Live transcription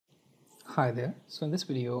Hi there. So in this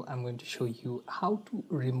video, I'm going to show you how to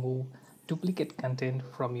remove duplicate content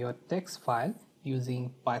from your text file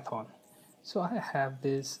using Python. So I have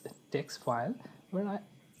this text file where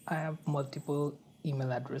I have multiple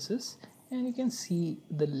email addresses, and you can see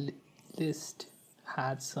the list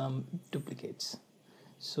had some duplicates.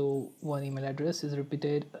 So one email address is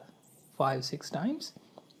repeated 5-6 times,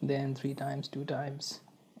 then 3 times, 2 times,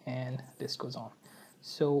 and this goes on.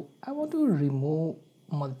 So I want to remove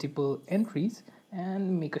multiple entries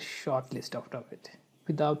and make a short list out of it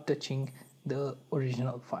without touching the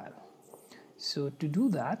original file. So to do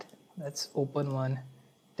that, let's open one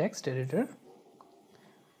text editor,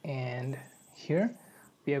 and here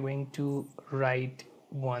we are going to write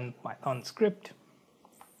one Python script.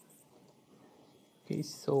 Okay,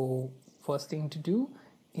 so first thing to do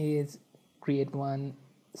is create one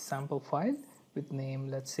sample file with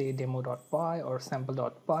name, let's say demo.py or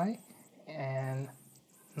sample.py. And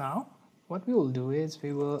now what we will do is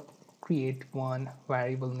we will create one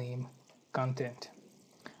variable name content.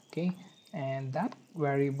 Okay, and that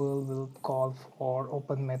variable will call for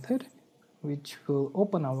open method, which will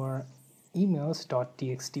open our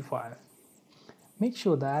emails.txt file. Make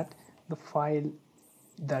sure that the file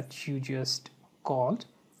that you just called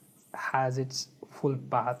has its full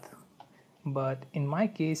path, but in my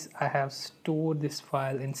case I have stored this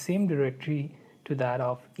file in same directory to that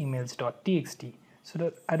of emails.txt, so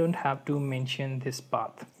that I don't have to mention this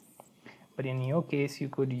path. But in your case you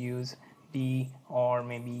could use d or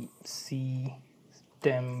maybe c,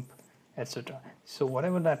 temp, etc. So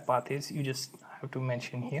whatever that path is, you just have to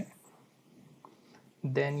mention here.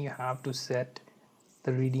 Then you have to set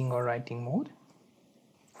the reading or writing mode.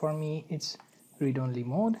 For me it's read only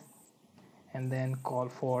mode, and then call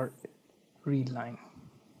for read line.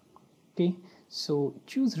 Okay, so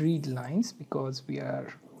choose read lines because we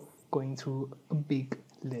are going through a big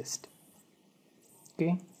list.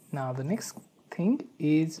 Okay, now the next thing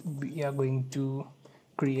is we are going to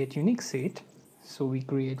create unique set. So we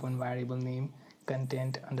create one variable name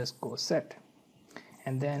content underscore set,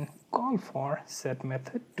 and then call for set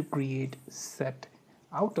method to create set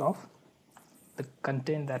out of the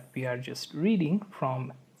content that we are just reading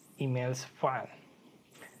from emails file.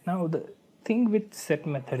 Now the thing with set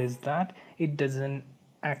method is that it doesn't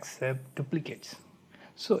accept duplicates.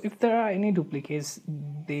 So if there are any duplicates,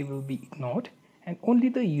 they will be ignored, and only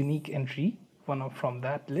the unique entry, one from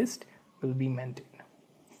that list, will be maintained.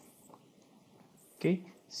 Okay,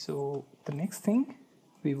 so the next thing,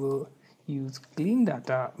 we will use clean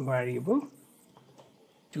data variable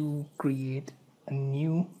to create a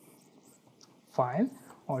new file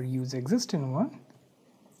or use existing one,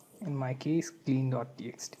 in my case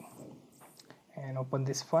clean.txt, and open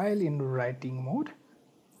this file in writing mode.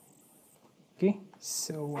 Okay,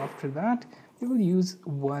 so after that we will use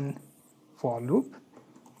one for loop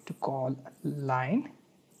to call line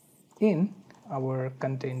in our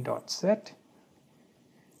content.set.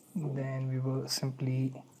 Then we will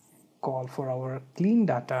simply call for our clean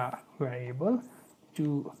data variable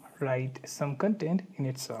to write some content in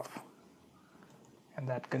itself, and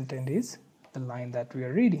that content is the line that we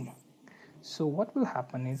are reading. So what will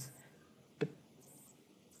happen is the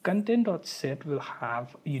content.set will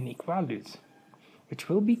have unique values which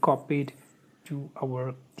will be copied to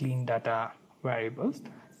our clean data variables,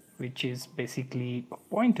 which is basically a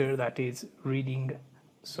pointer that is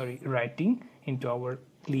writing into our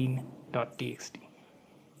clean.txt.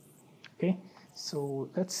 Okay, so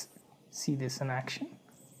let's see this in action.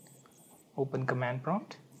 Open command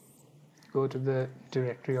prompt, go to the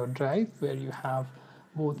directory or drive where you have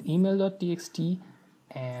both email.txt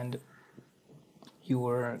and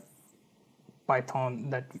your Python,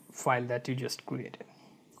 that file that you just created.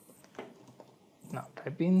 Now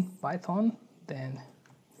type in Python, then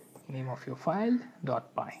name of your file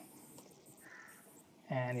 .py,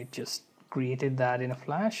 and it just created that in a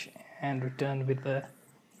flash and returned with a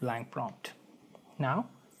blank prompt. Now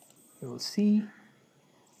you will see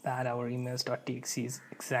that our emails.txt is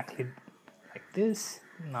exactly like this.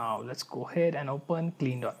 Now let's go ahead and open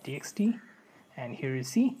clean.txt, and here you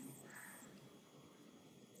see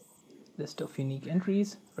list of unique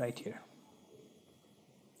entries right here.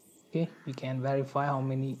 Okay, you can verify how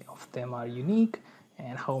many of them are unique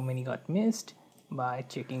and how many got missed by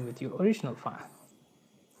checking with your original file.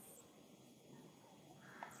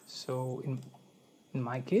 So in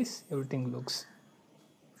my case, everything looks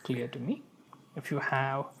clear to me. If you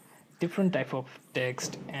have different type of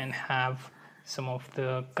text and have some of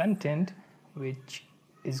the content which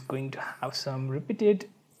is going to have some repeated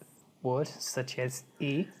words such as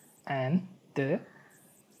a and the,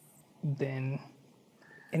 then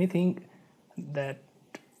anything that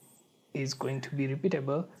is going to be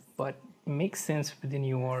repeatable but makes sense within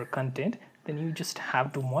your content, then you just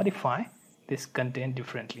have to modify this content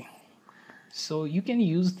differently. So you can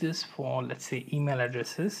use this for, let's say, email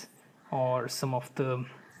addresses or some of the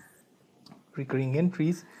recurring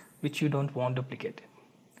entries which you don't want duplicated.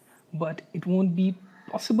 But it won't be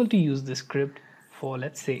possible to use this script for,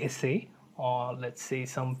 let's say, essay, or let's say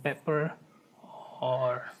some paper,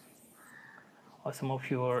 or some of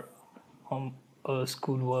your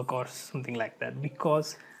school work or something like that,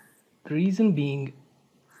 because the reason being,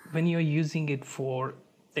 when you're using it for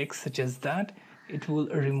text such as that, it will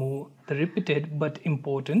remove the repeated but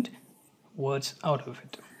important words out of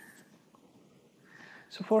it.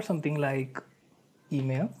 So for something like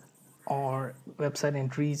email or website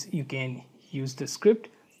entries, you can use the script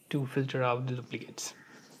to filter out the duplicates.